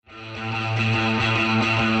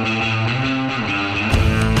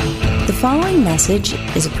following message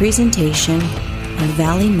is a presentation of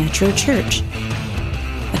Valley Metro Church,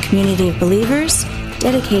 a community of believers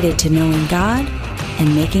dedicated to knowing God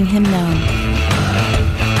and making Him known.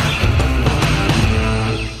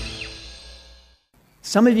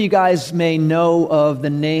 Some of you guys may know of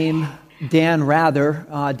the name Dan Rather.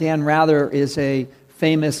 Dan Rather is a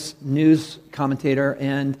famous news commentator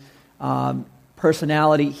and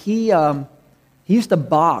personality. He used to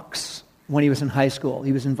box when he was in high school.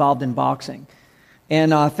 He was involved in boxing.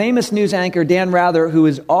 And famous news anchor Dan Rather, who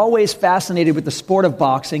is always fascinated with the sport of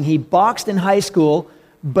boxing, he boxed in high school,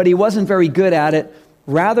 but he wasn't very good at it.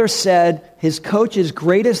 Rather said his coach's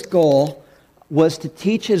greatest goal was to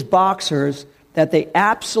teach his boxers that they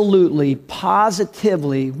absolutely,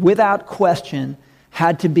 positively, without question,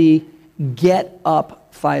 had to be get-up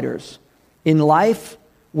fighters. In life,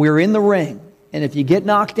 we're in the ring, and if you get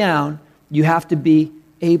knocked down, you have to be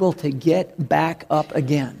able to get back up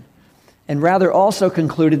again. And Rather also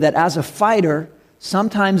concluded that as a fighter,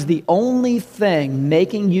 sometimes the only thing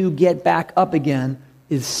making you get back up again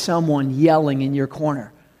is someone yelling in your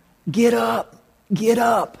corner, "Get up, get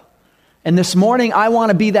up." And this morning, I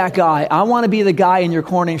want to be that guy. I want to be the guy in your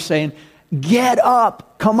corner saying, "Get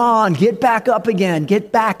up, come on, get back up again,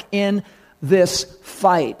 get back in this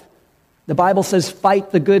fight." The Bible says,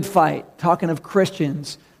 fight the good fight, talking of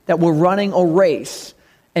Christians, that we're running a race.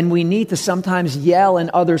 And we need to sometimes yell in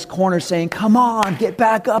others' corners saying, "Come on, get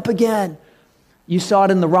back up again." You saw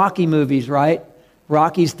it in the Rocky movies, right?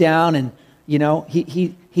 Rocky's down and,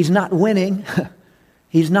 he's not winning.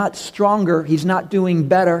 He's not stronger. He's not doing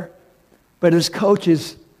better. But his coach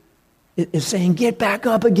is saying, "Get back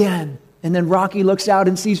up again." And then Rocky looks out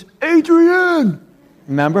and sees Adrian.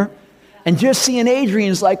 Remember? And just seeing Adrian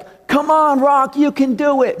is like, "Come on, Rock, you can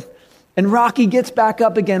do it." And Rocky gets back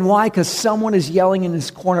up again. Why? Because someone is yelling in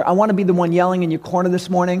his corner. I want to be the one yelling in your corner this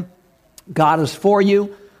morning. God is for you.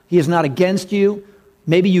 He is not against you.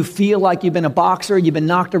 Maybe you feel like you've been a boxer. You've been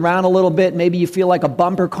knocked around a little bit. Maybe you feel like a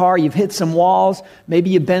bumper car. You've hit some walls. Maybe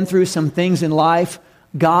you've been through some things in life.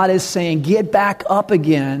 God is saying, get back up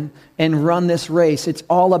again and run this race. It's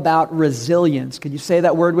all about resilience. Could you say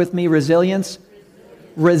that word with me? Resilience?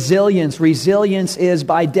 Resilience. Resilience is,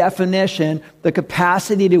 by definition, the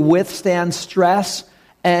capacity to withstand stress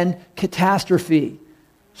and catastrophe.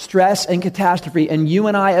 Stress and catastrophe. And you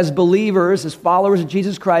and I, as believers, as followers of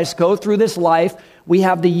Jesus Christ, go through this life. We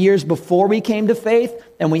have the years before we came to faith,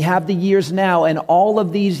 and we have the years now. And all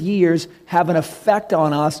of these years have an effect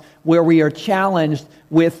on us where we are challenged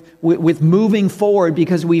with moving forward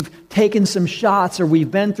because we've taken some shots or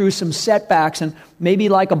we've been through some setbacks, and maybe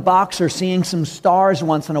like a boxer seeing some stars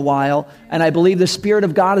once in a while. And I believe the Spirit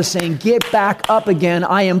of God is saying, get back up again.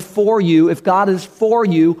 I am for you. If God is for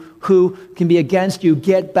you, who can be against you?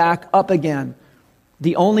 Get back up again.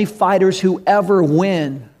 The only fighters who ever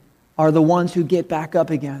win are the ones who get back up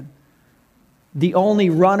again. The only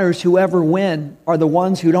runners who ever win are the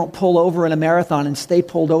ones who don't pull over in a marathon and stay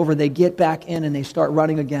pulled over. They get back in and they start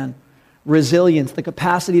running again. Resilience, the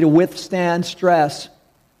capacity to withstand stress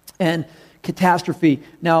and catastrophe.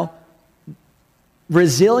 Now,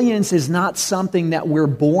 resilience is not something that we're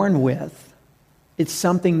born with. It's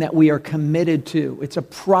something that we are committed to. It's a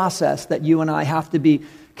process that you and I have to be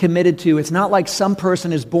committed to. It's not like some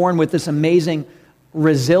person is born with this amazing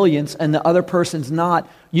resilience and the other person's not.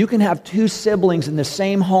 You can have two siblings in the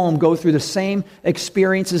same home go through the same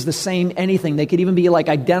experiences, the same anything. They could even be like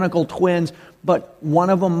identical twins, but one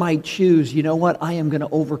of them might choose, you know what, I am going to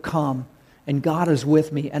overcome, and God is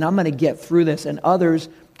with me, and I'm going to get through this. And others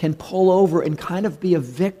can pull over and kind of be a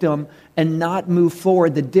victim and not move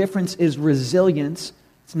forward. The difference is resilience.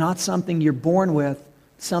 It's not something you're born with,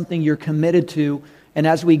 it's something you're committed to. And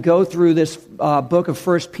as we go through this book of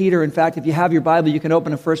 1 Peter, in fact, if you have your Bible, you can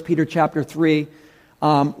open to 1 Peter chapter 3.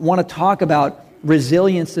 Want to talk about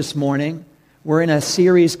resilience this morning. We're in a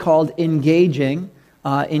series called Engaging,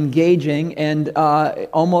 and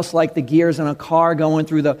almost like the gears in a car going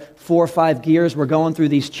through the 4 or 5 gears, we're going through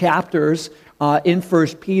these chapters in 1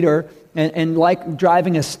 Peter. And like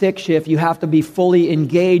driving a stick shift, you have to be fully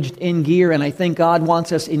engaged in gear. And I think God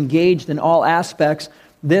wants us engaged in all aspects.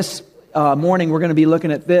 This morning, we're going to be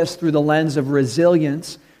looking at this through the lens of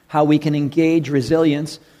resilience, how we can engage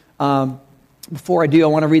resilience. Before I do, I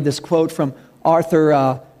want to read this quote from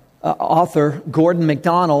author Gordon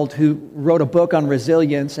MacDonald, who wrote a book on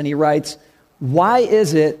resilience, and he writes, "Why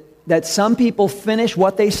is it that some people finish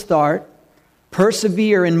what they start,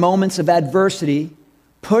 persevere in moments of adversity,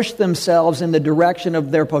 push themselves in the direction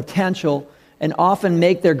of their potential, and often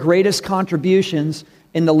make their greatest contributions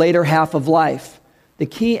in the later half of life? The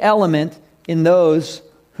key element in those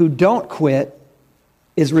who don't quit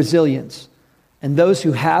is resilience. And those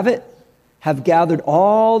who have it have gathered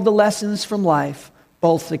all the lessons from life,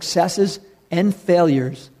 both successes and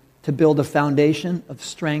failures, to build a foundation of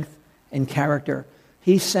strength and character.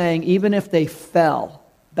 He's saying even if they fell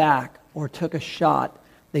back or took a shot,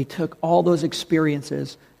 they took all those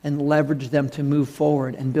experiences and leveraged them to move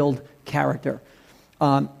forward and build character.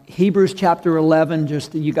 Hebrews chapter 11,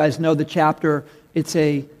 just you guys know the chapter, it's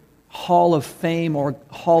a hall of fame or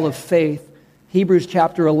hall of faith. Hebrews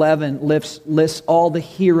chapter 11 lists all the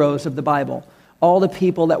heroes of the Bible, all the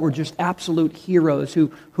people that were just absolute heroes who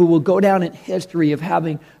will go down in history of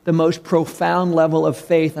having the most profound level of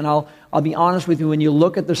faith. And I'll be honest with you, when you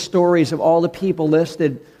look at the stories of all the people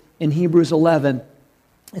listed in Hebrews 11,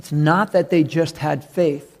 it's not that they just had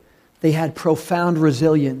faith. They had profound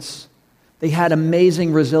resilience. They had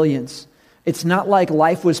amazing resilience. It's not like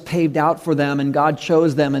life was paved out for them and God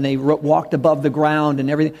chose them and they walked above the ground and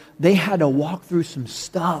everything. They had to walk through some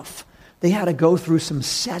stuff. They had to go through some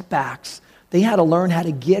setbacks. They had to learn how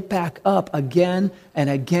to get back up again and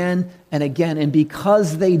again and again. And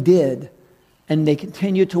because they did, and they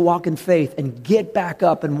continued to walk in faith and get back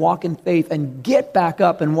up and walk in faith and get back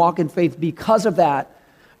up and walk in faith, because of that,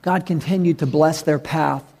 God continued to bless their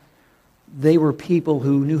path. They were people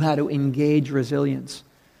who knew how to engage resilience.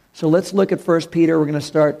 So let's look at 1 Peter. We're going to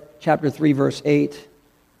start chapter 3, verse 8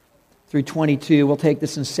 through 22. We'll take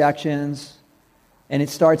this in sections. And it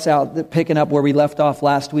starts out picking up where we left off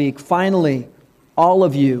last week. Finally, all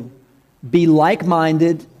of you, be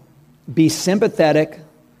like-minded, be sympathetic,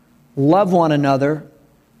 love one another,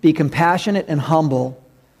 be compassionate and humble.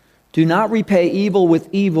 Do not repay evil with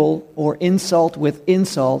evil or insult with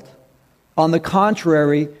insult. On the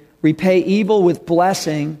contrary, repay evil with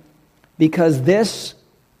blessing, because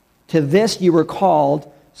to this you were called,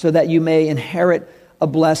 so that you may inherit a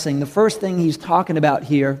blessing. The first thing he's talking about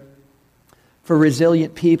here for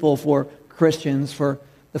resilient people, for Christians, for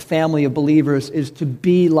the family of believers, is to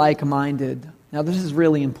be like-minded. Now, this is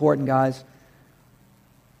really important, guys.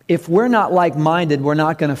 If we're not like-minded, we're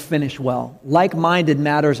not going to finish well. Like-minded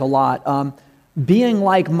matters a lot. Being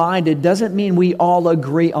like-minded doesn't mean we all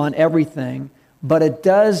agree on everything, but it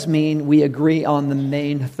does mean we agree on the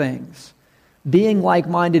main things. Being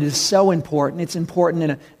like-minded is so important. It's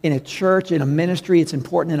important in a church, in a ministry. It's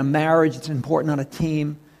important in a marriage. It's important on a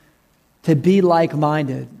team. To be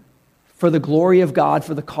like-minded for the glory of God,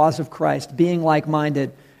 for the cause of Christ. Being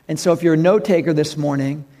like-minded. And so if you're a note-taker this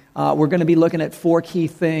morning, we're going to be looking at 4 key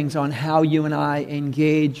things on how you and I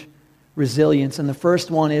engage resilience. And the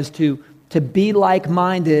first one is to be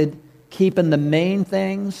like-minded, keeping the main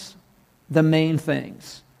things the main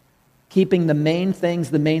things. Keeping the main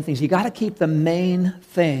things the main things. You got to keep the main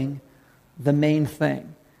thing the main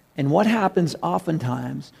thing. And what happens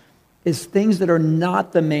oftentimes is things that are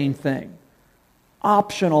not the main thing,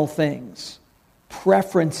 optional things,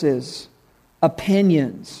 preferences,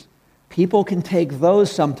 opinions. People can take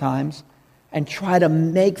those sometimes and try to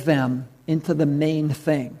make them into the main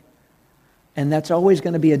thing. And that's always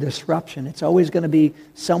going to be a disruption. It's always going to be,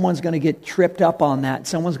 someone's going to get tripped up on that.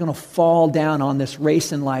 Someone's going to fall down on this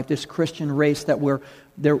race in life, this Christian race that we're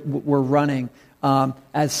running.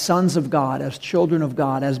 As sons of God, as children of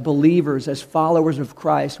God, as believers, as followers of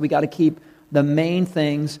Christ, we got to keep the main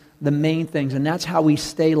things the main things. And that's how we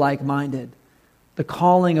stay like-minded. The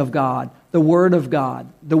calling of God, the Word of God,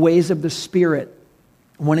 the ways of the Spirit.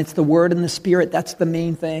 When it's the Word and the Spirit, that's the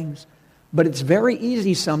main things. But it's very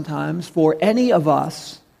easy sometimes for any of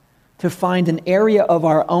us to find an area of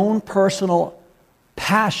our own personal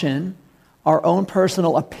passion, our own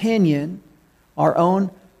personal opinion, our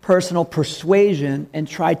own personal persuasion, and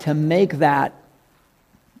try to make that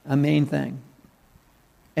a main thing.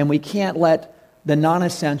 And we can't let the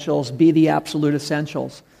non-essentials be the absolute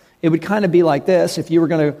essentials. It would kind of be like this: if you were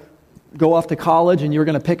going to go off to college and you were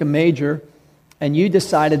going to pick a major, and you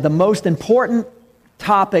decided the most important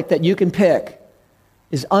topic that you can pick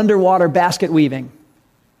is underwater basket weaving.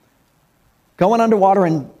 Going underwater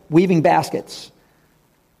and weaving baskets.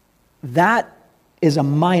 That is a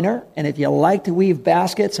minor, and if you like to weave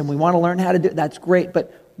baskets and we want to learn how to do it, that's great.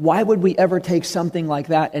 But why would we ever take something like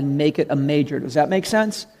that and make it a major? Does that make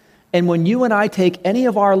sense? And when you and I take any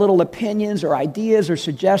of our little opinions or ideas or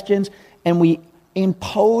suggestions and we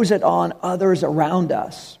impose it on others around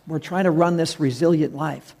us, we're trying to run this resilient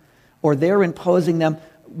life, or they're imposing them,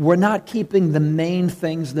 we're not keeping the main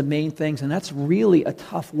things the main things. And that's really a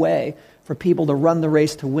tough way for people to run the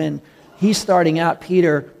race to win. He's starting out,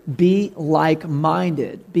 Peter, be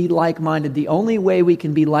like-minded. Be like-minded. The only way we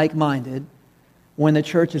can be like-minded when the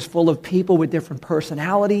church is full of people with different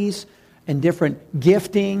personalities and different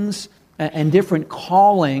giftings and different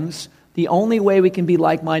callings, The only way we can be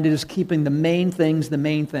like-minded is keeping the main things the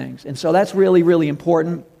main things. And so that's really, really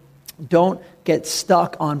important. Don't get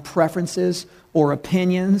stuck on preferences or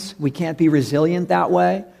opinions. We can't be resilient that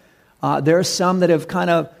way. There are some that have kind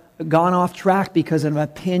of gone off track because an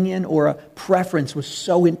opinion or a preference was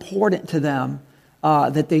so important to them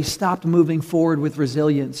that they stopped moving forward with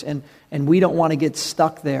resilience. And we don't want to get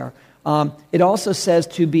stuck there. It also says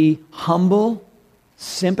to be humble,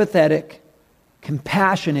 sympathetic,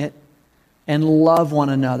 compassionate, and love one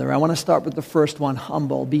another. I want to start with the first one,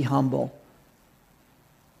 humble. Be humble.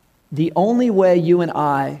 The only way you and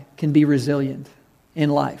I can be resilient in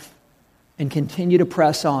life and continue to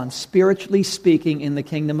press on, spiritually speaking, in the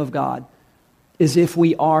kingdom of God, is if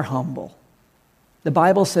we are humble. The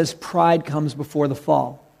Bible says pride comes before the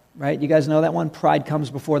fall, right? You guys know that one? Pride comes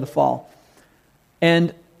before the fall.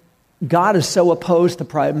 And God is so opposed to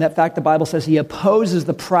pride. In fact, the Bible says He opposes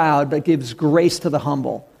the proud but gives grace to the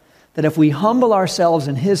humble. That if we humble ourselves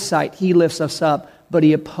in His sight, He lifts us up, but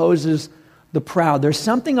He opposes the proud. There's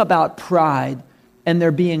something about pride and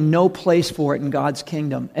there being no place for it in God's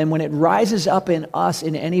kingdom. And when it rises up in us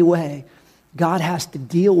in any way, God has to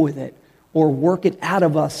deal with it or work it out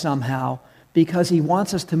of us somehow because He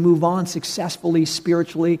wants us to move on successfully,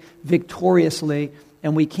 spiritually, victoriously,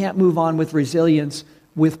 and we can't move on with resilience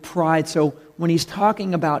with pride. So when He's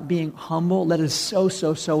talking about being humble, that is so,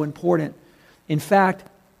 so, so important. In fact,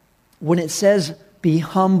 when it says be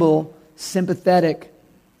humble, sympathetic,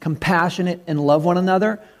 compassionate, and love one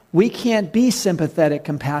another, we can't be sympathetic,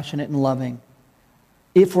 compassionate, and loving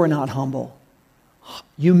if we're not humble.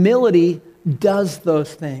 Humility does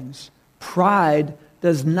those things. Pride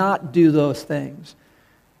does not do those things.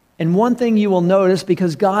 And one thing you will notice,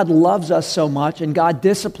 because God loves us so much, and God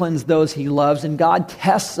disciplines those He loves, and God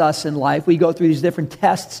tests us in life. We go through these different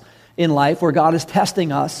tests in life where God is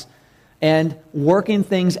testing us and working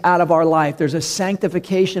things out of our life. There's a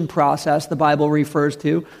sanctification process the Bible refers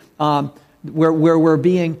to, where we're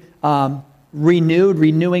being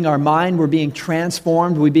renewing our mind. We're being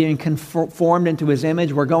transformed. We're being conformed into His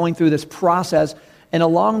image. We're going through this process. And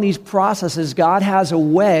along these processes, God has a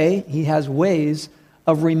way, He has ways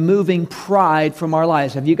of removing pride from our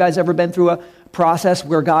lives. Have you guys ever been through a process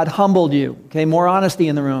where God humbled you? Okay, more honesty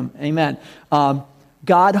in the room. Amen.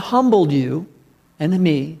 God humbled you and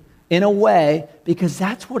me in a way because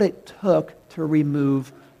that's what it took to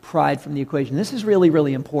remove pride from the equation. This is really,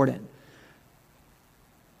 really important.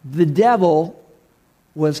 The devil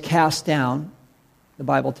was cast down, the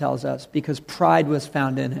Bible tells us, because pride was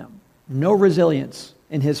found in him. No resilience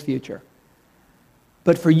in his future.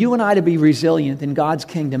 But for you and I to be resilient in God's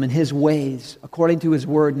kingdom, in His ways, according to His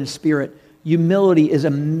word and His Spirit, humility is a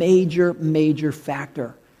major, major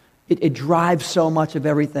factor. It drives so much of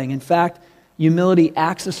everything. In fact, humility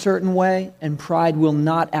acts a certain way, and pride will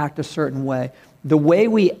not act a certain way. The way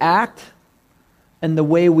we act and the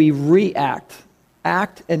way we react,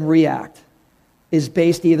 act and react, is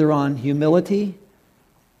based either on humility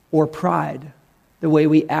or pride. The way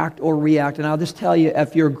we act or react. And I'll just tell you,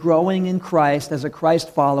 if you're growing in Christ as a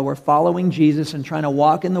Christ follower, following Jesus and trying to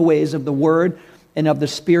walk in the ways of the Word and of the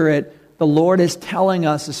Spirit, the Lord is telling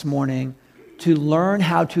us this morning to learn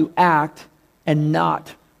how to act and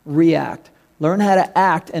not react. Learn how to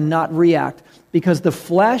act and not react, because the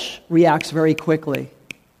flesh reacts very quickly.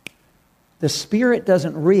 The Spirit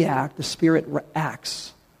doesn't react, the Spirit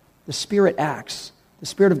acts. The Spirit acts. The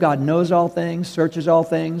Spirit of God knows all things, searches all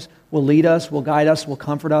things, will lead us, will guide us, will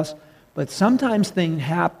comfort us. But sometimes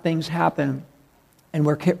things happen and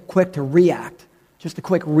we're quick to react, just a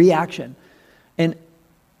quick reaction. And,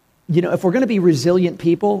 if we're going to be resilient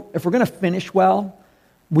people, if we're going to finish well,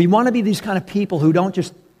 we want to be these kind of people who don't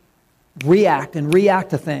just react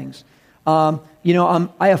to things. I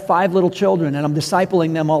have 5 little children and I'm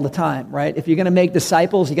discipling them all the time, right? If you're going to make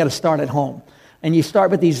disciples, you got to start at home. And you start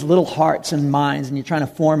with these little hearts and minds and you're trying to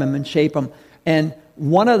form them and shape them. And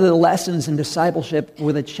one of the lessons in discipleship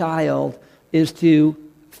with a child is to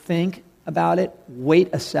think about it, wait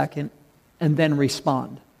a second, and then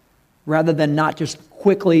respond, rather than not just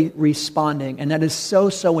quickly responding. And that is so,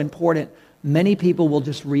 so important. Many people will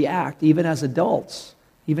just react, even as adults,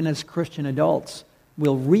 even as Christian adults,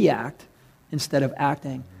 will react instead of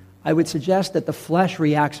acting. I would suggest that the flesh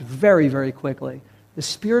reacts very, very quickly. The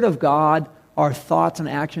Spirit of God, our thoughts and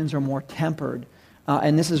actions are more tempered.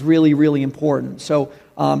 And this is really, really important. So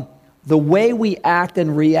the way we act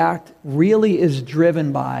and react really is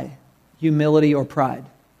driven by humility or pride.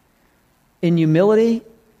 In humility,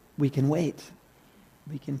 we can wait.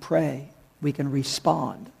 We can pray. We can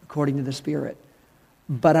respond according to the Spirit.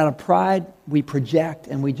 But out of pride, we project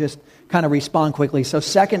and we just kind of respond quickly. So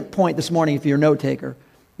second point this morning, if you're a note taker,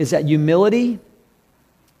 is that humility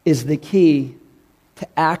is the key to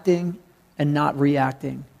acting and not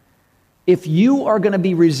reacting. If you are going to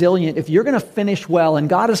be resilient, if you're going to finish well, and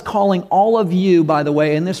God is calling all of you, by the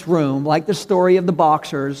way, in this room, like the story of the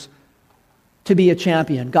boxers, to be a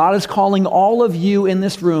champion. God is calling all of you in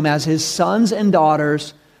this room as his sons and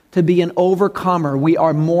daughters to be an overcomer. We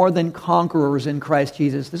are more than conquerors in Christ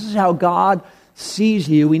Jesus. This is how God sees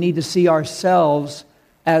you. We need to see ourselves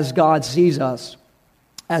as God sees us,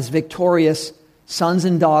 as victorious sons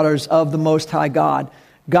and daughters of the Most High God.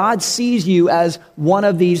 God sees you as one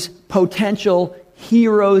of these potential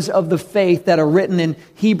heroes of the faith that are written in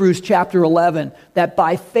Hebrews chapter 11, that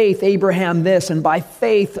by faith Abraham this, and by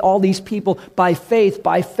faith all these people, by faith,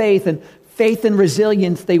 and faith and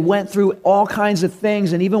resilience, they went through all kinds of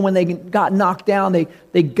things, and even when they got knocked down,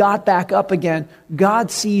 they got back up again.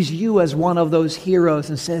 God sees you as one of those heroes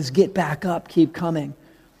and says, get back up, keep coming.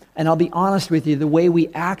 And I'll be honest with you, the way we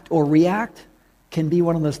act or react can be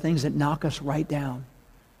one of those things that knock us right down.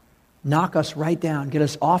 Knock us right down, get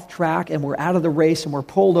us off track, and we're out of the race and we're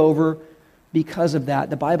pulled over because of that.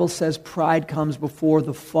 The Bible says pride comes before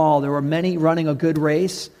the fall. There were many running a good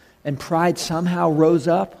race, and pride somehow rose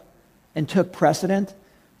up and took precedent,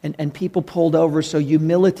 and people pulled over. So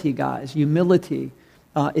humility, guys, humility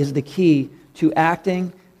is the key to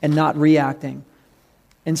acting and not reacting.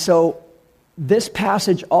 And so this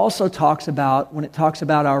passage also talks about, when it talks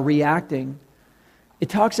about our reacting, it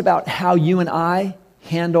talks about how you and I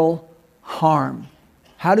handle harm.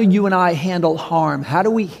 How do you and I handle harm? How do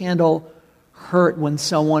we handle hurt when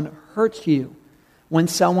someone hurts you? When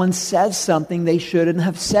someone says something they shouldn't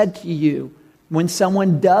have said to you? When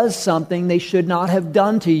someone does something they should not have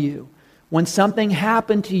done to you? When something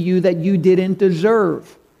happened to you that you didn't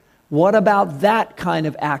deserve? What about that kind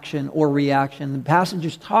of action or reaction? The passage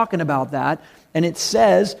is talking about that, and it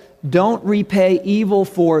says, don't repay evil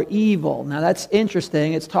for evil. Now that's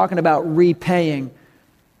interesting. It's talking about repaying.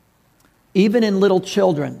 Even in little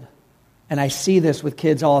children, and I see this with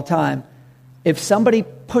kids all the time, if somebody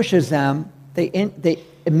pushes them, they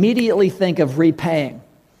immediately think of repaying.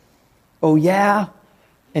 Oh yeah?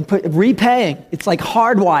 And repaying. It's like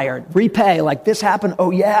hardwired. Repay, like this happened,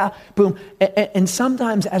 oh yeah, boom. And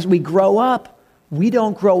sometimes as we grow up, we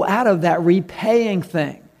don't grow out of that repaying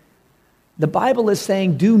thing. The Bible is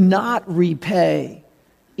saying, do not repay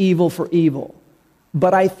evil for evil.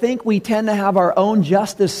 But I think we tend to have our own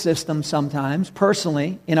justice system sometimes,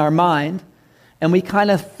 personally, in our mind, and we kind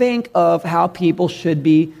of think of how people should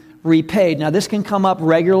be repaid. Now, this can come up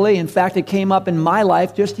regularly. In fact, it came up in my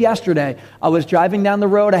life just yesterday. I was driving down the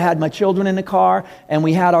road. I had my children in the car, and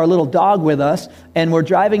we had our little dog with us, and we're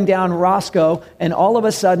driving down Roscoe, and all of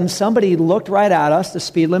a sudden, somebody looked right at us. The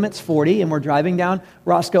speed limit's 40, and we're driving down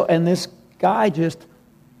Roscoe, and this guy just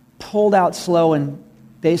pulled out slow and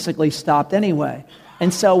basically stopped anyway.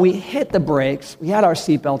 And so we hit the brakes. We had our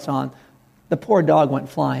seatbelts on. The poor dog went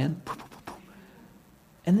flying.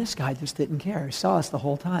 And this guy just didn't care. He saw us the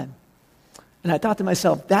whole time. And I thought to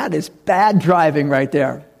myself, that is bad driving right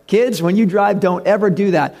there. Kids, when you drive, don't ever do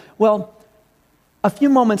that. Well, a few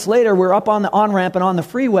moments later, we're up on the on-ramp and on the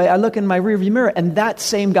freeway. I look in my rearview mirror, and that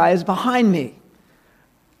same guy is behind me.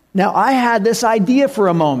 Now, I had this idea for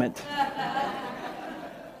a moment.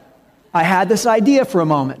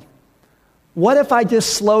 What if I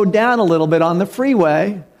just slowed down a little bit on the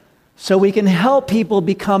freeway so we can help people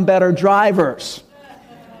become better drivers?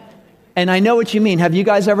 And I know what you mean. Have you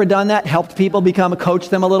guys ever done that? Helped people coach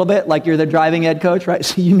them a little bit, like you're the driving ed coach, right?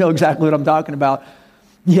 So you know exactly what I'm talking about.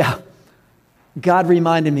 Yeah. God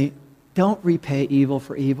reminded me, don't repay evil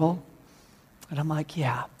for evil. And I'm like,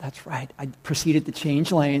 yeah, that's right. I proceeded to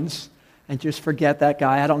change lanes and just forget that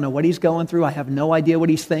guy. I don't know what he's going through. I have no idea what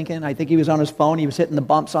he's thinking. I think he was on his phone. He was hitting the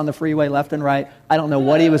bumps on the freeway left and right. I don't know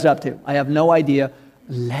what he was up to. I have no idea.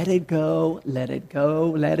 Let it go, let it go,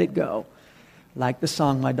 let it go. Like the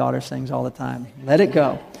song my daughter sings all the time. Let it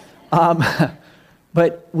go.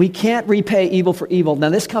 But we can't repay evil for evil. Now,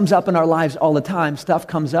 this comes up in our lives all the time. Stuff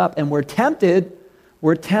comes up, and we're tempted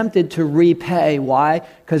to repay. Why?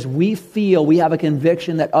 Because we feel, we have a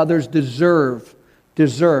conviction that others deserve,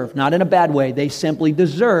 not in a bad way. They simply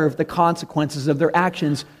deserve the consequences of their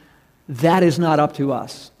actions. That is not up to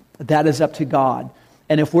us. That is up to God.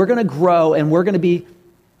 And if we're going to grow and we're going to be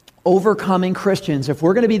overcoming Christians, if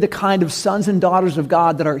we're going to be the kind of sons and daughters of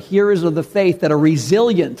God that are heroes of the faith, that are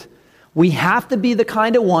resilient, we have to be the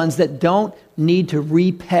kind of ones that don't need to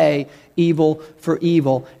repay evil for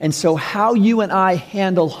evil. And so how you and I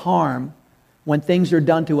handle harm when things are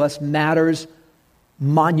done to us matters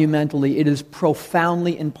monumentally. It is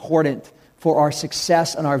profoundly important for our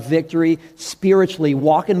success and our victory spiritually,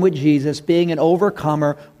 walking with Jesus, being an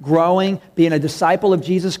overcomer, growing, being a disciple of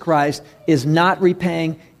Jesus Christ, is not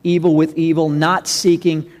repaying evil with evil, not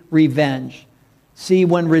seeking revenge. See,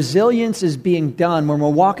 when resilience is being done, when we're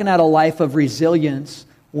walking out a life of resilience,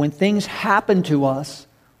 when things happen to us,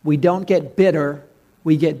 we don't get bitter,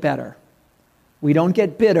 we get better. We don't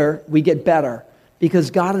get bitter, we get better. Because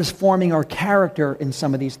God is forming our character in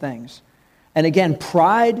some of these things. And again,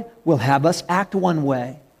 pride will have us act one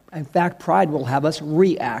way. In fact, pride will have us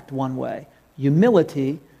react one way.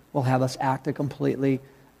 Humility will have us act a completely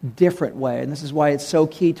different way. And this is why it's so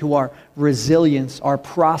key to our resilience, our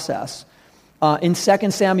process. In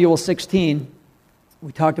 2 Samuel 16,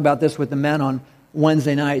 we talked about this with the men on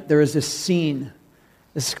Wednesday night. There is this scene,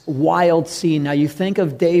 this wild scene. Now you think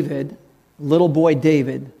of David, little boy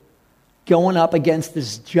David, going up against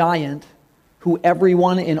this giant who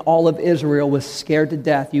everyone in all of Israel was scared to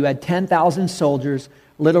death. You had 10,000 soldiers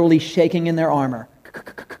literally shaking in their armor.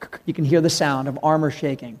 You can hear the sound of armor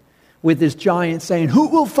shaking, with this giant saying, "Who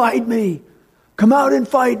will fight me? Come out and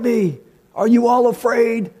fight me. Are you all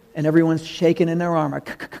afraid?" And everyone's shaking in their armor.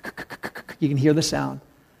 You can hear the sound.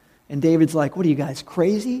 And David's like, "What are you guys,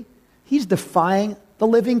 crazy? He's defying the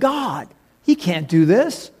living God. He can't do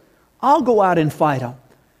this. I'll go out and fight him."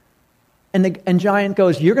 And giant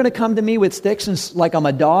goes, "You're going to come to me with sticks and like I'm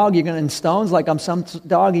a dog? You're going to and stones like I'm some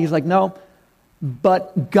dog?" He's like, "No,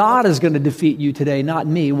 but God is going to defeat you today, not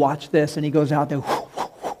me. Watch this." And he goes out there,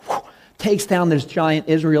 takes down this giant.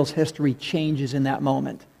 Israel's history changes in that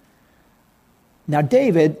moment. Now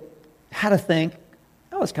David had to think,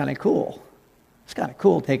 that was kind of cool. It's kind of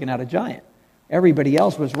cool taking out a giant. Everybody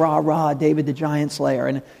else was rah, David the giant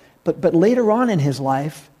slayer. But later on in his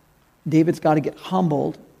life, David's got to get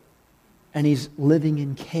humbled. And he's living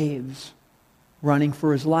in caves, running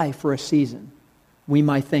for his life for a season. We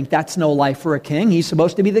might think that's no life for a king. He's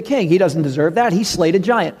supposed to be the king. He doesn't deserve that. He slayed a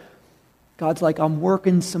giant. God's like, I'm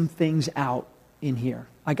working some things out in here.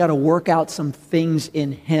 I got to work out some things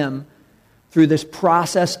in him through this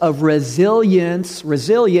process of resilience,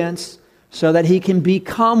 so that he can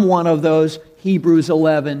become one of those Hebrews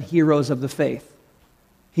 11 heroes of the faith.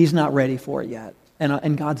 He's not ready for it yet.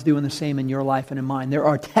 And God's doing the same in your life and in mine. There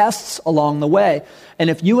are tests along the way.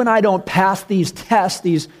 And if you and I don't pass these tests,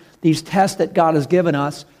 these tests that God has given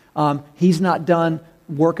us, he's not done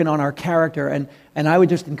working on our character. And I would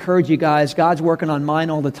just encourage you guys, God's working on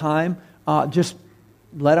mine all the time. Just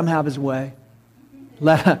let him have his way.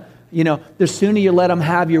 The sooner you let him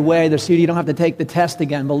have your way, the sooner you don't have to take the test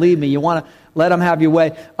again. Believe me, you want to let him have your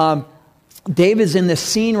way. David's in this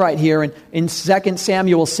scene right here in 2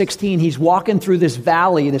 Samuel 16. He's walking through this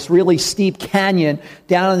valley, this really steep canyon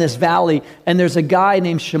down in this valley. And there's a guy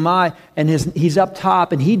named Shimei, and he's up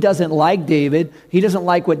top, and he doesn't like David. He doesn't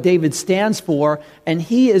like what David stands for. And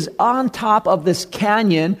he is on top of this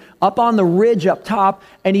canyon, up on the ridge up top,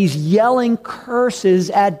 and he's yelling curses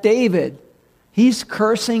at David. He's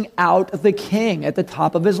cursing out the king at the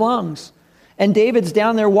top of his lungs. And David's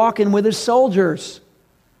down there walking with his soldiers.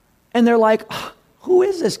 And they're like, who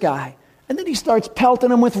is this guy? And then he starts pelting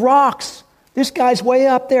them with rocks. This guy's way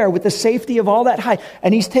up there with the safety of all that height.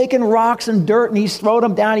 And he's taking rocks and dirt and he's throwing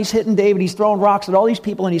them down. He's hitting David. He's throwing rocks at all these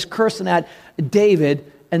people and he's cursing at David.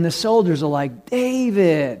 And the soldiers are like,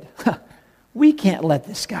 David, we can't let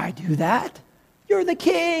this guy do that. You're the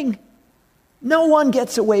king. No one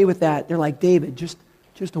gets away with that. They're like, David, just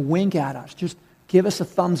a wink at us. Just give us a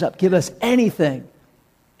thumbs up. Give us anything.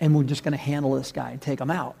 And we're just going to handle this guy and take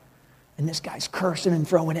him out. And this guy's cursing and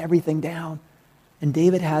throwing everything down. And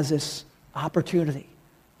David has this opportunity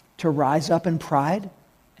to rise up in pride.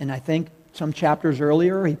 And I think some chapters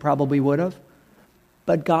earlier, he probably would have.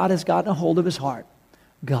 But God has gotten a hold of his heart.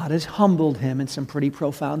 God has humbled him in some pretty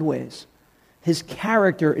profound ways. His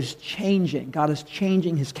character is changing. God is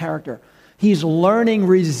changing his character. He's learning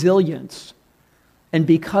resilience. And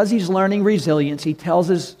because he's learning resilience, he tells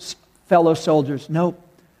his fellow soldiers, nope,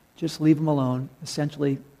 just leave him alone.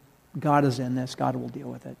 Essentially, God is in this. God will deal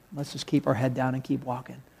with it. Let's just keep our head down and keep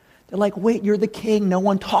walking. They're like, wait, you're the king. No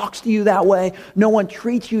one talks to you that way. No one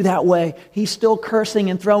treats you that way. He's still cursing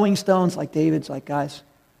and throwing stones. Like David's like, guys,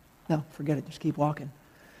 no, forget it. Just keep walking.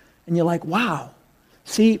 And you're like, wow.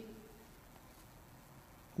 See,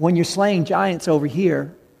 when you're slaying giants over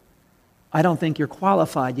here, I don't think you're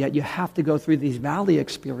qualified yet. You have to go through these valley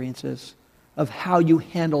experiences of how you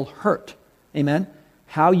handle hurt. Amen?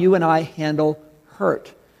 How you and I handle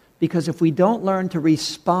hurt. Because if we don't learn to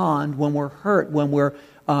respond when we're hurt, when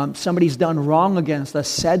somebody's done wrong against us,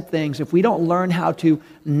 said things, if we don't learn how to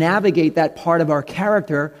navigate that part of our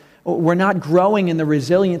character, we're not growing in the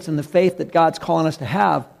resilience and the faith that God's calling us to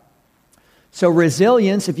have. So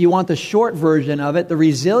resilience, if you want the short version of it, the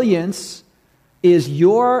resilience is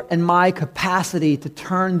your and my capacity to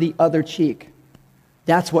turn the other cheek.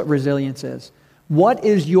 That's what resilience is. What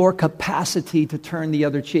is your capacity to turn the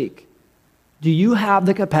other cheek? Do you have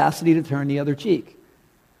the capacity to turn the other cheek?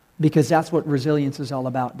 Because that's what resilience is all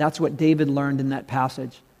about. That's what David learned in that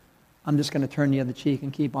passage. I'm just going to turn the other cheek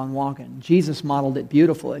and keep on walking. Jesus modeled it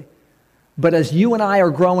beautifully. But as you and I are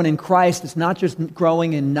growing in Christ, it's not just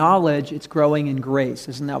growing in knowledge, it's growing in grace.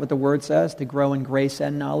 Isn't that what the word says? To grow in grace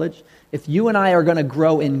and knowledge? If you and I are going to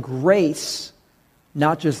grow in grace,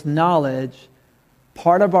 not just knowledge,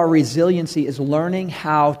 part of our resiliency is learning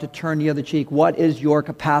how to turn the other cheek. What is your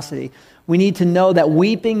capacity? We need to know that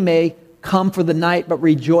weeping may come for the night, but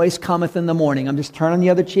rejoice cometh in the morning. I'm just turning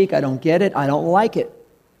the other cheek. I don't get it. I don't like it.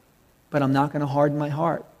 But I'm not going to harden my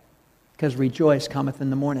heart, because rejoice cometh in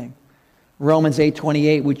the morning. Romans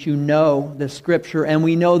 8:28, which you know the scripture, and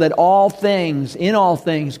we know that in all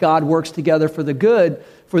things, God works together for the good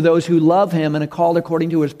for those who love Him and are called according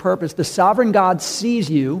to His purpose. The sovereign God sees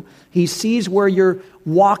you. He sees where you're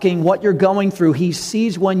walking, what you're going through. He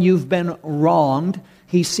sees when you've been wronged.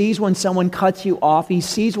 He sees when someone cuts you off. He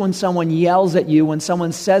sees when someone yells at you, when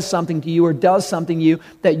someone says something to you or does something to you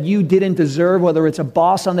that you didn't deserve, whether it's a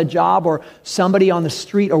boss on the job or somebody on the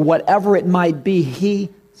street or whatever it might be. He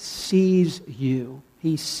sees you.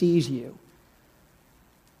 He sees you.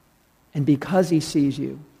 And because He sees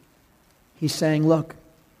you, He's saying, look,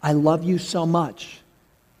 I love you so much.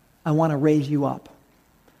 I want to raise you up.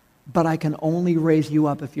 But I can only raise you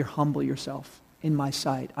up if you humble yourself in my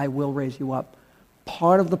sight. I will raise you up.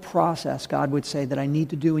 Part of the process, God would say, that I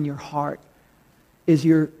need to do in your heart is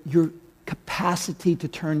your capacity to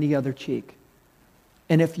turn the other cheek.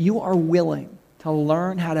 And if you are willing to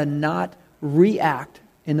learn how to not react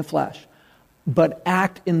in the flesh, but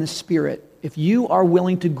act in the Spirit, if you are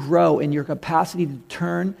willing to grow in your capacity to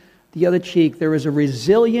turn the other cheek, there is a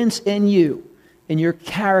resilience in you, in your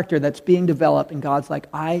character that's being developed, and God's like,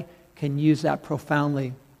 I can use that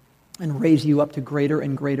profoundly and raise you up to greater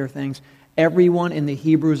and greater things. Everyone in the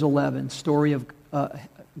Hebrews 11 story of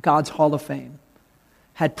God's Hall of Fame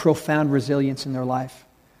had profound resilience in their life.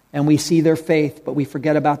 And we see their faith, but we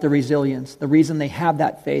forget about the resilience. The reason they have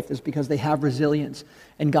that faith is because they have resilience.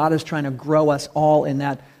 And God is trying to grow us all in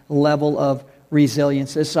that level of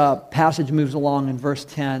resilience. This passage moves along in verse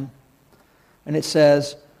 10. And it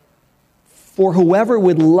says, for whoever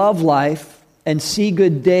would love life and see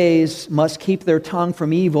good days must keep their tongue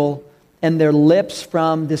from evil and their lips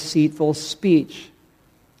from deceitful speech.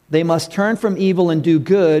 They must turn from evil and do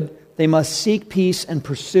good. They must seek peace and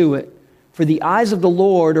pursue it. For the eyes of the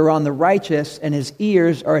Lord are on the righteous, and His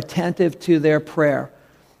ears are attentive to their prayer.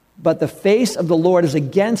 But the face of the Lord is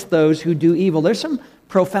against those who do evil. There's some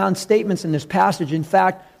profound statements in this passage. In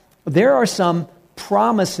fact, there are some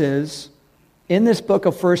promises in this book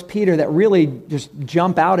of 1 Peter that really just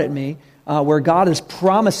jump out at me, where God is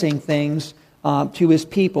promising things to His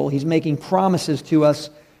people. He's making promises to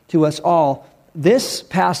us all. This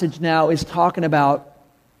passage now is talking about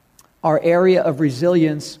our area of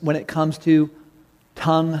resilience when it comes to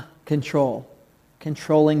tongue control,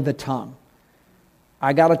 controlling the tongue.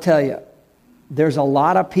 I got to tell you, there's a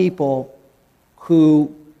lot of people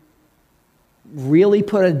who really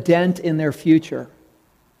put a dent in their future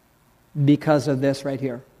because of this right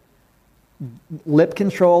here. Lip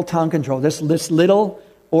control, tongue control. This little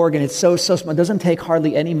organ, it's so small. It doesn't take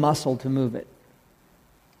hardly any muscle to move it.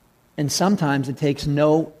 And sometimes it takes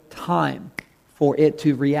no time for it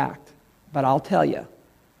to react. But I'll tell you,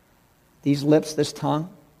 these lips, this tongue,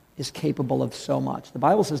 is capable of so much. The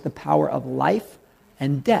Bible says the power of life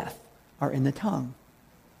and death are in the tongue.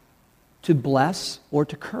 To bless or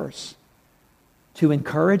to curse. To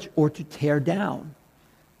encourage or to tear down.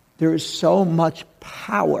 There is so much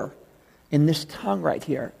power in this tongue right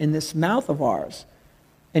here, in this mouth of ours.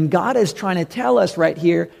 And God is trying to tell us right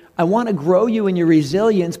here, I want to grow you in your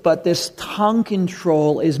resilience, but this tongue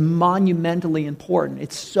control is monumentally important.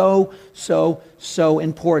 It's so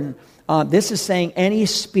important. This is saying any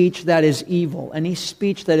speech that is evil. Any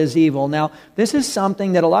speech that is evil. Now, this is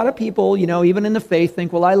something that a lot of people, even in the faith,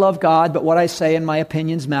 think, well, I love God, but what I say and my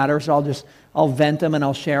opinions matter, so I'll vent them and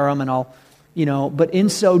I'll share them and but in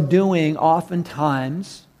so doing,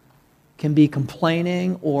 oftentimes can be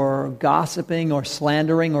complaining or gossiping or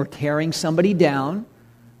slandering or tearing somebody down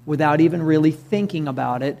without even really thinking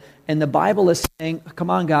about it. And the Bible is saying, come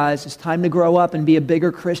on guys, it's time to grow up and be a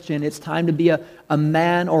bigger Christian. It's time to be a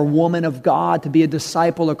man or woman of God, to be a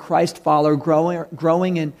disciple, a Christ follower,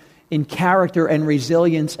 growing in character and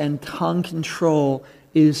resilience, and tongue control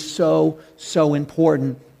is so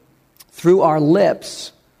important. Through our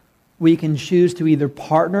lips, We can choose to either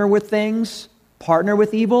partner with things, partner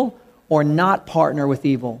with evil, or not partner with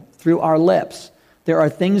evil through our lips. There are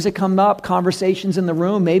things that come up, conversations in the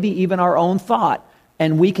room, maybe even our own thought,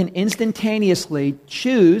 and we can instantaneously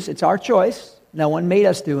choose, it's our choice, no one made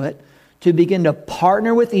us do it, to begin to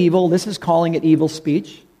partner with evil, this is calling it evil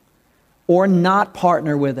speech, or not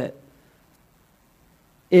partner with it.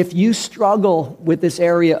 If you struggle with this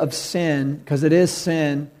area of sin, because it is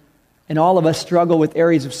sin, and all of us struggle with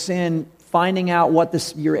areas of sin, finding out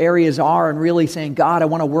what your areas are and really saying, God, I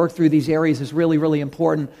want to work through these areas is really, really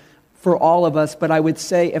important for all of us. But I would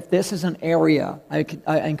say if this is an area, I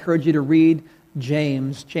encourage you to read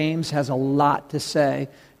James. James has a lot to say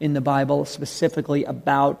in the Bible specifically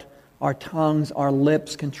about our tongues, our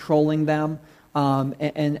lips, controlling them,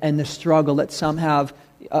 and the struggle that some have,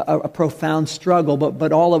 a profound struggle,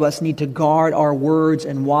 but all of us need to guard our words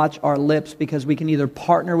and watch our lips because we can either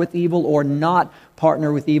partner with evil or not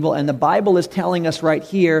partner with evil. And the Bible is telling us right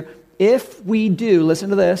here, if we do,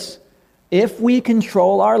 listen to this, if we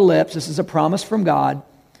control our lips, this is a promise from God,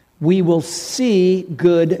 we will see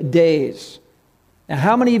good days. Now,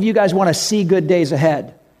 how many of you guys want to see good days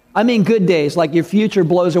ahead? I mean good days, like your future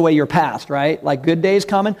blows away your past, right? Like good days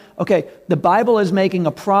coming? Okay, the Bible is making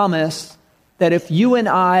a promise that if you and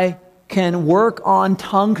I can work on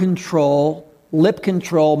tongue control, lip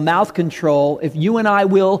control, mouth control, if you and I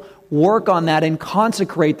will work on that and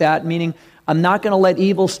consecrate that, meaning I'm not going to let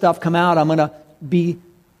evil stuff come out, I'm going to be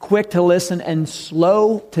quick to listen and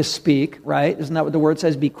slow to speak, right? Isn't that what the word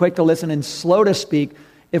says? Be quick to listen and slow to speak.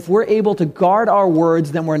 If we're able to guard our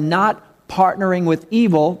words, then we're not partnering with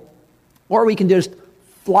evil, or we can just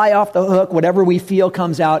fly off the hook, whatever we feel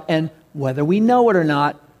comes out, and whether we know it or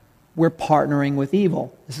not, we're partnering with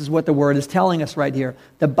evil. This is what the word is telling us right here.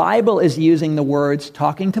 The Bible is using the words,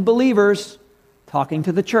 talking to believers, talking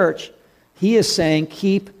to the church. He is saying,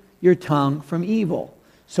 keep your tongue from evil.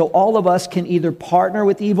 So all of us can either partner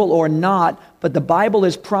with evil or not, but the Bible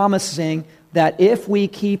is promising that if we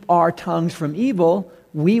keep our tongues from evil,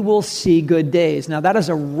 we will see good days. Now that is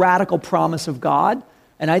a radical promise of God,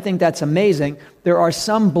 and I think that's amazing. There are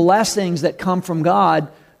some blessings that come from God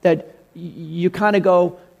that you kind of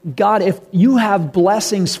go, God, if you have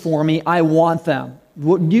blessings for me, I want them.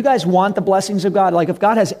 Do you guys want the blessings of God? Like if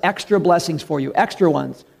God has extra blessings for you, extra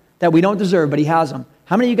ones that we don't deserve, but He has them.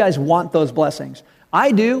 How many of you guys want those blessings?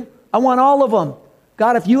 I do. I want all of them.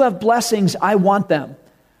 God, if you have blessings, I want them.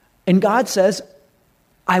 And God says,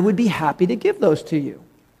 I would be happy to give those to you.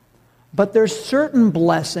 But there's certain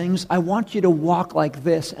blessings, I want you to walk like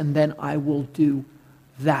this, and then I will do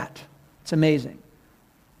that. It's amazing.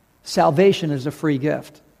 Salvation is a free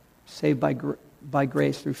gift. Saved by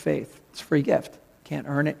grace through faith. It's a free gift. Can't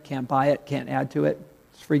earn it, can't buy it, can't add to it.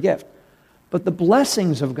 It's a free gift. But the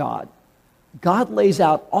blessings of God, God lays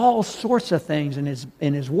out all sorts of things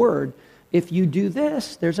in His Word. If you do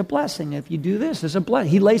this, there's a blessing. If you do this, there's a blessing.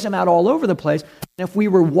 He lays them out all over the place. And if we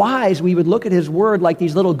were wise, we would look at His Word like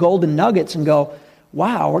these little golden nuggets and go,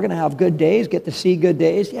 wow, we're going to have good days, get to see good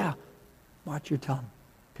days. Yeah, watch your tongue.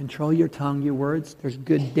 Control your tongue, your words. There's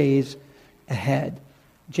good days ahead.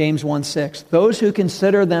 James 1:6, those who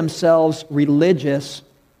consider themselves religious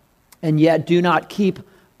and yet do not keep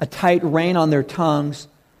a tight rein on their tongues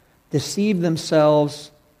deceive themselves,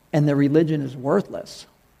 and their religion is worthless.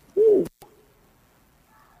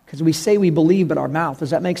 Because we say we believe, but our mouth,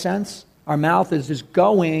 does that make sense? Our mouth is just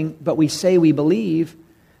going, but we say we believe.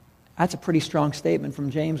 That's a pretty strong statement from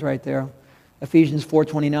James right there. Ephesians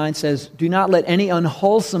 4:29 says, do not let any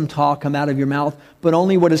unwholesome talk come out of your mouth, but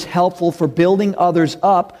only what is helpful for building others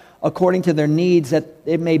up according to their needs, that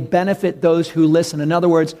it may benefit those who listen. In other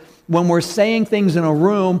words, when we're saying things in a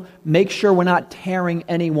room, make sure we're not tearing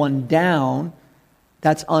anyone down.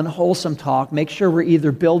 That's unwholesome talk. Make sure we're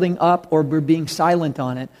either building up or we're being silent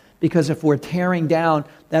on it. Because if we're tearing down,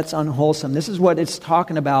 that's unwholesome. This is what it's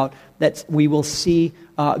talking about, that we will see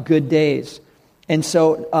good days. And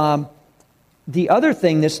so the other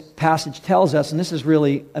thing this passage tells us, and this is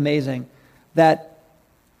really amazing, that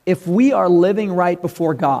if we are living right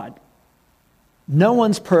before God, no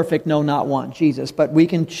one's perfect, no, not one, Jesus, but we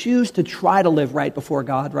can choose to try to live right before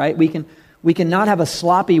God, right? We can not have a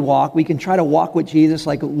sloppy walk. We can try to walk with Jesus,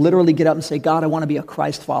 like literally get up and say, God, I want to be a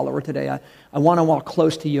Christ follower today. I want to walk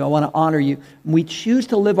close to you. I want to honor you. We choose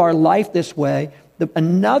to live our life this way.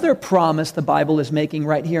 Another promise the Bible is making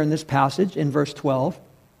right here in this passage, in verse 12,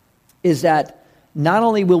 is that not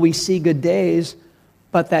only will we see good days,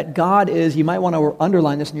 but that God is, you might want to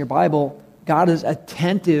underline this in your Bible, God is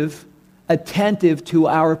attentive to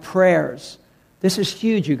our prayers. This is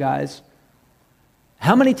huge, you guys.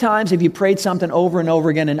 How many times have you prayed something over and over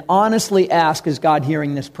again and honestly asked, is God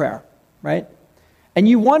hearing this prayer? right? And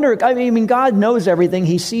you wonder, I mean, God knows everything.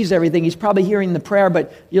 He sees everything. He's probably hearing the prayer,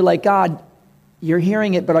 but you're like, God, you're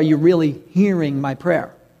hearing it, but are you really hearing my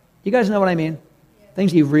prayer? You guys know what I mean? Yeah.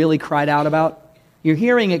 Things you've really cried out about. You're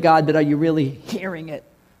hearing it, God, but are you really hearing it?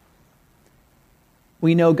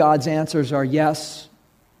 We know God's answers are yes.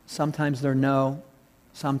 Sometimes they're no.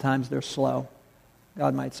 Sometimes they're slow.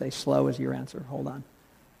 God might say slow is your answer. Hold on.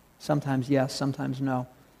 Sometimes yes, sometimes no.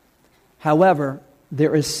 However,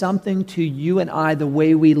 there is something to you and I, the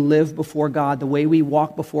way we live before God, the way we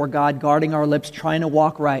walk before God, guarding our lips, trying to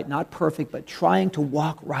walk right, not perfect, but trying to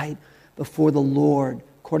walk right before the Lord,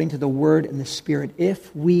 according to the Word and the Spirit.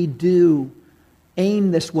 If we do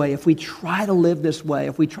aim this way, if we try to live this way,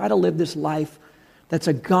 if we try to live this life that's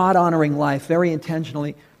a God-honoring life, very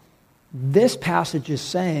intentionally, this passage is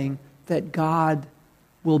saying that God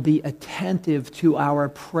will be attentive to our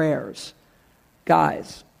prayers.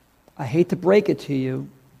 Guys, I hate to break it to you,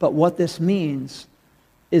 but what this means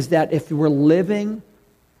is that if we're living,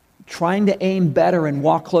 trying to aim better and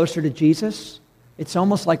walk closer to Jesus, it's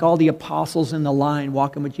almost like all the apostles in the line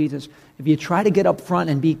walking with Jesus. If you try to get up front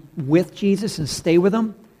and be with Jesus and stay with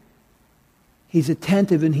Him, He's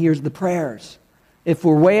attentive and hears the prayers. If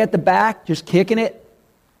we're way at the back, just kicking it,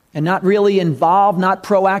 and not really involved, not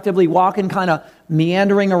proactively walking, kind of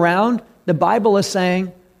meandering around, the Bible is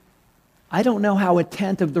saying, I don't know how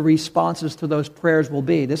attentive the responses to those prayers will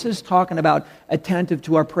be. This is talking about attentive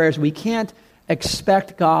to our prayers. We can't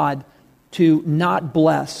expect God to not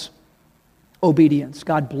bless obedience.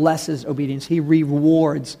 God blesses obedience. He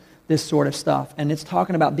rewards this sort of stuff. And it's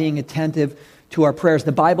talking about being attentive to our prayers.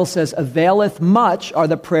 The Bible says, availeth much are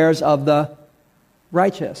the prayers of the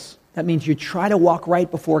righteous. That means you try to walk right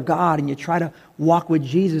before God and you try to walk with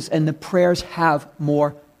Jesus, and the prayers have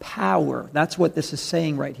more power. That's what this is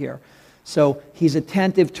saying right here. So He's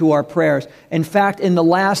attentive to our prayers. In fact, in the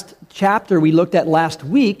last chapter we looked at last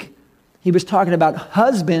week, He was talking about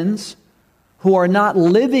husbands who are not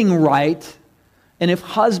living right. And if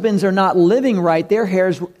husbands are not living right,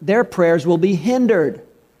 their prayers will be hindered.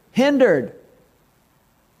 Hindered.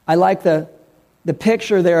 I like the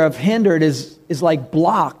picture there of hindered is like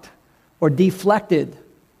blocked or deflected.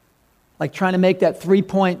 Like trying to make that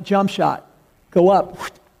 3-point jump shot. Go up,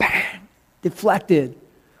 bang, deflected.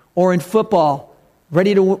 Or in football,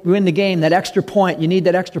 ready to win the game, that extra point, you need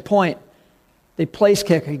that extra point. The place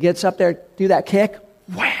kicker, he gets up there, do that kick,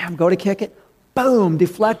 wham, go to kick it, boom,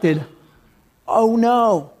 deflected. Oh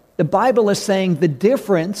no. The Bible is saying the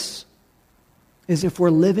difference is if we're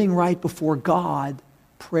living right before God,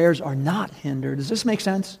 prayers are not hindered. Does this make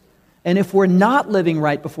sense? And if we're not living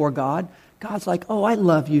right before God, God's like, oh, I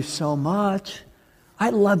love you so much. I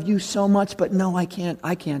love you so much, but no, I can't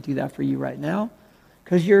do that for you right now.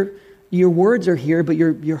 Because your words are here, but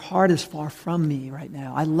your heart is far from me right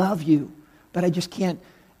now. I love you, but I just can't,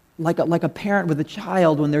 like a parent with a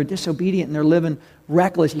child when they're disobedient and they're living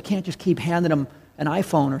reckless, you can't just keep handing them an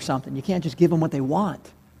iPhone or something. You can't just give them what they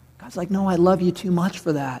want. God's like, no, I love you too much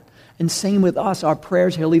for that. And same with us. Our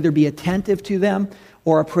prayers, He'll either be attentive to them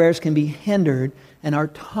or our prayers can be hindered, and our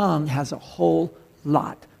tongue has a whole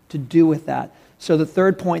lot to do with that. So the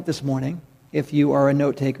third point this morning, if you are a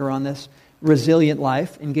note taker on this, resilient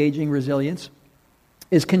life, engaging resilience,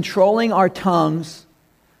 is controlling our tongues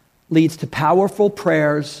leads to powerful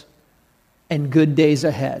prayers and good days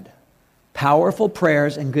ahead. Powerful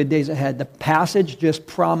prayers and good days ahead. The passage just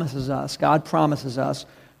promises us, God promises us,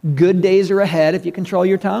 good days are ahead if you control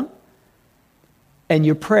your tongue. And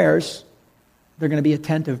your prayers, they're going to be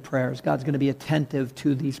attentive prayers. God's going to be attentive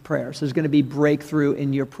to these prayers. There's going to be breakthrough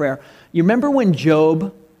in your prayer. You remember when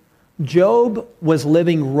Job was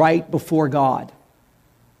living right before God.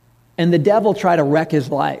 And the devil tried to wreck his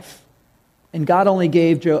life. And God only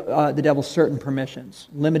gave the devil certain permissions,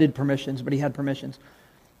 limited permissions, but he had permissions.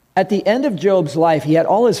 At the end of Job's life, he had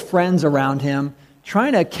all his friends around him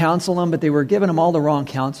trying to counsel him, but they were giving him all the wrong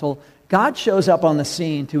counsel. God shows up on the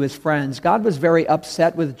scene to his friends. God was very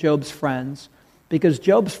upset with Job's friends because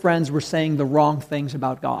Job's friends were saying the wrong things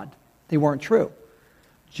about God. They weren't true.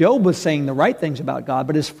 Job was saying the right things about God,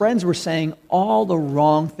 but his friends were saying all the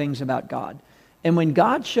wrong things about God. And when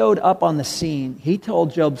God showed up on the scene, He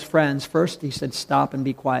told Job's friends, first He said, stop and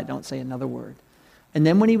be quiet, don't say another word. And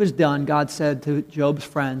then when He was done, God said to Job's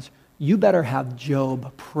friends, you better have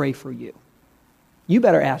Job pray for you. You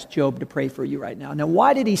better ask Job to pray for you right now. Now,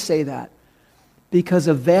 why did He say that? Because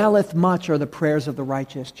availeth much are the prayers of the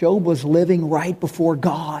righteous. Job was living right before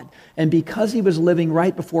God. And because he was living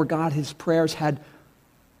right before God, his prayers had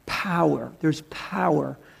power. There's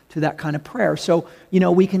power to that kind of prayer. So,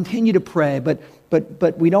 we continue to pray,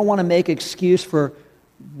 but we don't want to make excuse for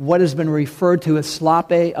what has been referred to as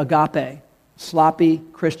sloppe agape, sloppy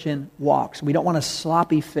Christian walks. We don't want a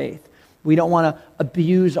sloppy faith. We don't want to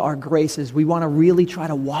abuse our graces. We want to really try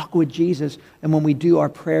to walk with Jesus, and when we do, our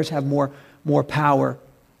prayers have more power.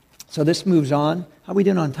 So this moves on. How are we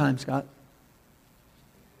doing on time, Scott?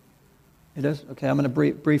 It is? Okay, I'm going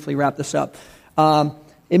to briefly wrap this up.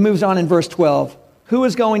 It moves on in verse 12. Who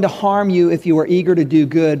is going to harm you if you are eager to do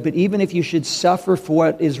good? But even if you should suffer for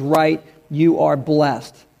what is right, you are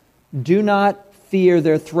blessed. Do not fear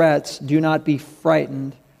their threats. Do not be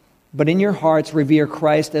frightened. But in your hearts revere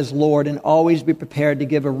Christ as Lord, and always be prepared to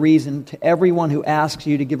give a reason to everyone who asks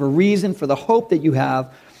you, to give a reason for the hope that you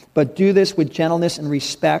have. But do this with gentleness and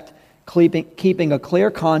respect, keeping a clear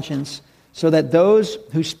conscience, so that those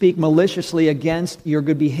who speak maliciously against your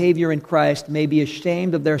good behavior in Christ may be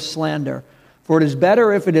ashamed of their slander. For it is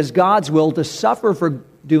better, if it is God's will, to suffer for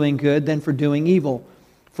doing good than for doing evil.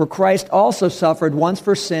 For Christ also suffered once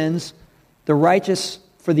for sins, the righteous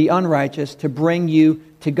for the unrighteous, to bring you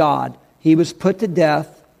to God. He was put to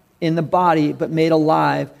death in the body, but made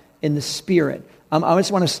alive in the spirit. I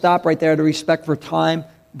just want to stop right there to respect for time,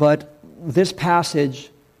 but this passage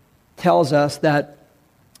tells us that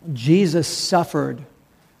Jesus suffered,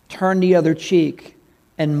 turned the other cheek,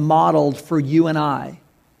 and modeled for you and I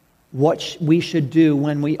what we should do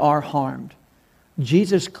when we are harmed.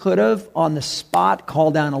 Jesus could have, on the spot,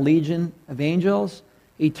 called down a legion of angels.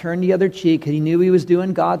 He turned the other cheek. He knew he was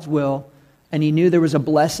doing God's will, and he knew there was a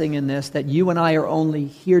blessing in this, that you and I are only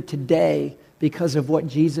here today because of what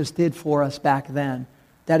Jesus did for us back then.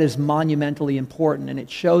 That is monumentally important, and it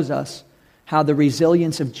shows us how the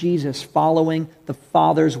resilience of Jesus following the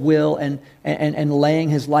Father's will and laying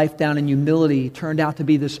his life down in humility turned out to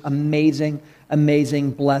be this amazing,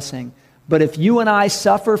 amazing blessing. But if you and I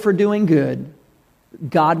suffer for doing good,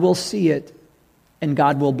 God will see it and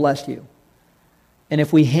God will bless you. And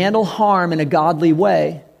if we handle harm in a godly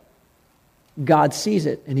way, God sees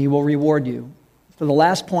it and he will reward you. So the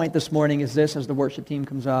last point this morning is this, as the worship team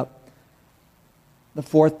comes up. The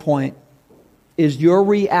fourth point is your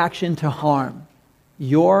reaction to harm.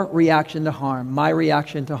 Your reaction to harm, my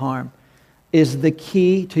reaction to harm, is the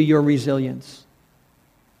key to your resilience.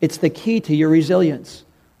 It's the key to your resilience.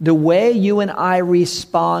 The way you and I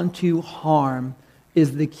respond to harm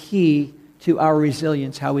is the key to our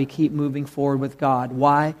resilience, how we keep moving forward with God.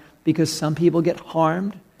 Why? Because some people get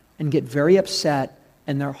harmed and get very upset,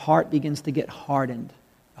 and their heart begins to get hardened.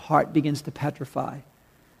 The heart begins to petrify.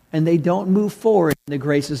 And they don't move forward in the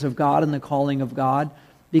graces of God and the calling of God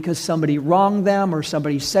because somebody wronged them, or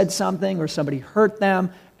somebody said something, or somebody hurt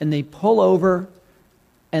them, and they pull over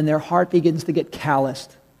and their heart begins to get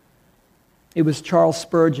calloused. It was Charles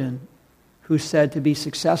Spurgeon who said, to be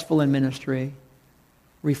successful in ministry,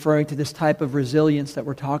 referring to this type of resilience that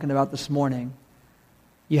we're talking about this morning,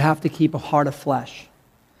 you have to keep a heart of flesh.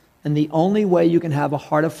 And the only way you can have a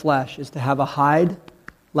heart of flesh is to have a hide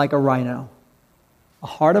like a rhino. A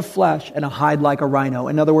heart of flesh and a hide like a rhino.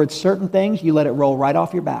 In other words, certain things, you let it roll right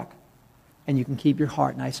off your back, and you can keep your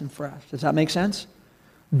heart nice and fresh. Does that make sense?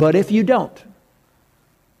 But if you don't,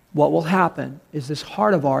 what will happen is this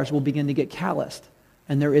heart of ours will begin to get calloused,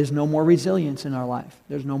 and there is no more resilience in our life.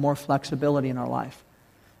 There's no more flexibility in our life.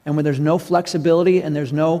 And when there's no flexibility and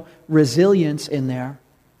there's no resilience in there,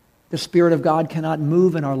 the Spirit of God cannot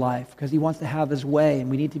move in our life because he wants to have his way, and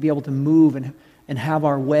we need to be able to move and have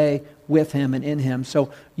our way with him and in him.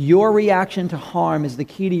 So your reaction to harm is the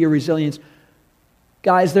key to your resilience.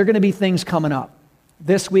 Guys, there are going to be things coming up.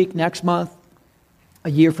 This week, next month, a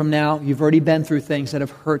year from now, you've already been through things that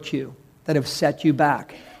have hurt you, that have set you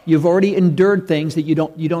back. You've already endured things that you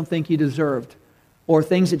don't think you deserved, or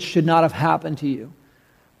things that should not have happened to you.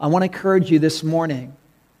 I want to encourage you this morning.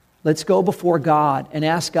 Let's go before God and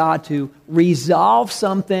ask God to resolve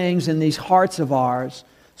some things in these hearts of ours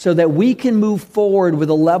so that we can move forward with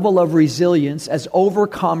a level of resilience as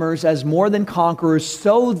overcomers, as more than conquerors,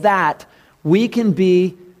 so that we can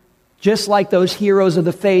be just like those heroes of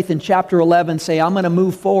the faith in chapter 11 say, I'm going to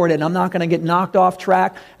move forward and I'm not going to get knocked off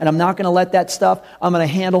track and I'm not going to let that stuff, I'm going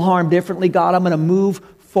to handle harm differently. God, I'm going to move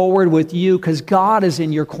forward with you because God is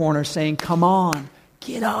in your corner saying, come on,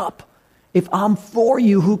 get up. If I'm for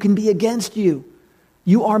you, who can be against you?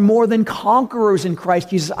 You are more than conquerors in Christ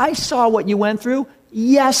Jesus. I saw what you went through.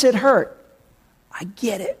 Yes, it hurt. I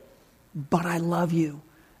get it. But I love you.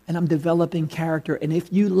 And I'm developing character. And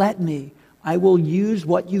if you let me, I will use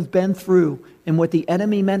what you've been through and what the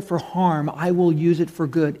enemy meant for harm, I will use it for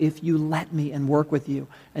good if you let me and work with you.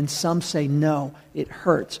 And some say, no, it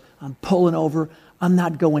hurts. I'm pulling over. I'm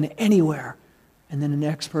not going anywhere. And then the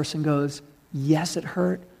next person goes, yes, it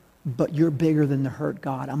hurt, but you're bigger than the hurt,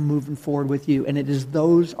 God. I'm moving forward with you. And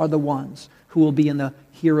those are the ones who will be in the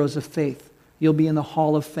heroes of faith. You'll be in the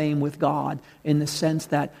hall of fame with God in the sense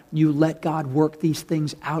that you let God work these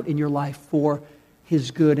things out in your life for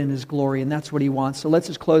His good and His glory. And that's what He wants. So let's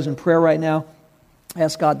just close in prayer right now.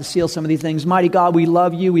 Ask God to seal some of these things. Mighty God, we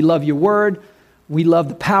love you. We love your word. We love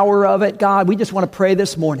the power of it. God, we just want to pray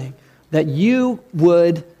this morning that you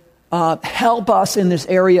would help us in this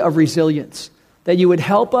area of resilience. That you would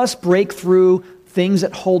help us break through things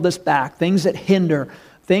that hold us back, things that hinder,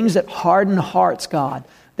 things that harden hearts, God.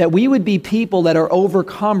 That we would be people that are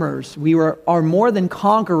overcomers. We are more than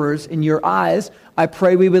conquerors in your eyes. I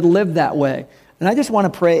pray we would live that way. And I just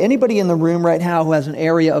want to pray, anybody in the room right now who has an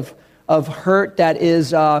area of hurt that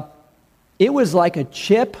is, it was like a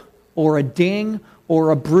chip or a ding or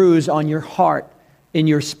a bruise on your heart in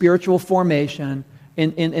your spiritual formation,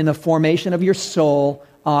 in the formation of your soul,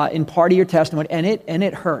 in part of your testimony, and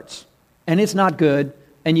it hurts, and it's not good,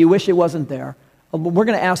 and you wish it wasn't there. We're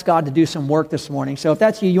going to ask God to do some work this morning. So if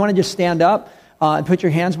that's you, you want to just stand up and put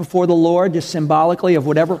your hands before the Lord, just symbolically of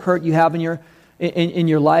whatever hurt you have in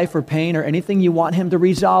your life or pain or anything you want Him to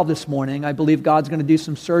resolve this morning. I believe God's going to do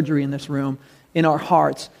some surgery in this room, in our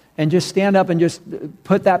hearts. And just stand up and just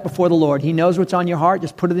put that before the Lord. He knows what's on your heart.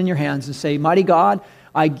 Just put it in your hands and say, Mighty God,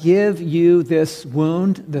 I give you this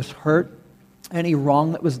wound, this hurt, any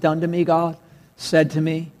wrong that was done to me, God, said to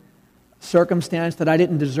me, circumstance that I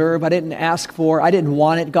didn't deserve, I didn't ask for, I didn't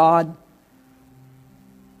want it, God.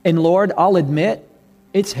 And Lord, I'll admit,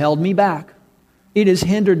 it's held me back. It has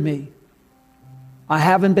hindered me. I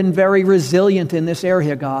haven't been very resilient in this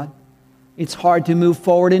area, God. It's hard to move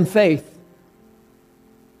forward in faith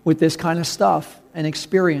with this kind of stuff and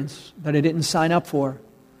experience that I didn't sign up for.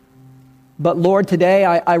 But Lord, today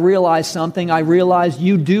I realize something. I realize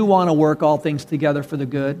you do want to work all things together for the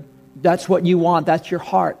good. That's what you want. That's your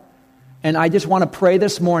heart. And I just want to pray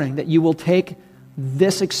this morning that you will take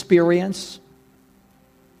this experience,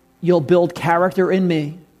 you'll build character in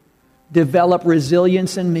me, develop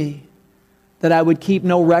resilience in me, that I would keep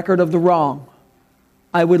no record of the wrong.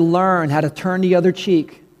 I would learn how to turn the other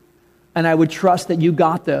cheek, and I would trust that you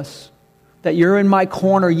got this, that you're in my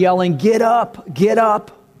corner yelling, get up,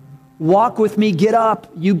 walk with me, get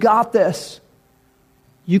up, you got this,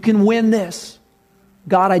 you can win this.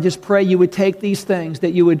 God, I just pray you would take these things,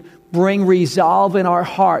 that you would bring resolve in our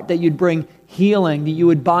heart, that you'd bring healing, that you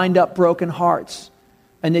would bind up broken hearts,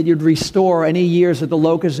 and that you'd restore any years that the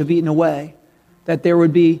locusts have eaten away, that there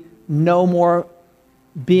would be no more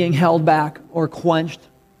being held back or quenched.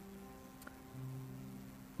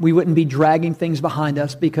 We wouldn't be dragging things behind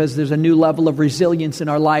us because there's a new level of resilience in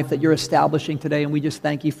our life that you're establishing today, and we just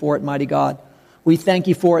thank you for it, mighty God. We thank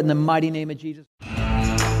you for it in the mighty name of Jesus.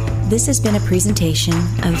 This has been a presentation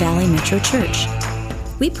of Valley Metro Church.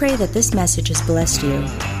 We pray that this message has blessed you.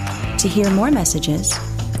 To hear more messages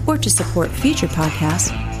or to support future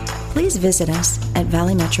podcasts, please visit us at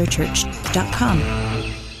valleymetrochurch.com.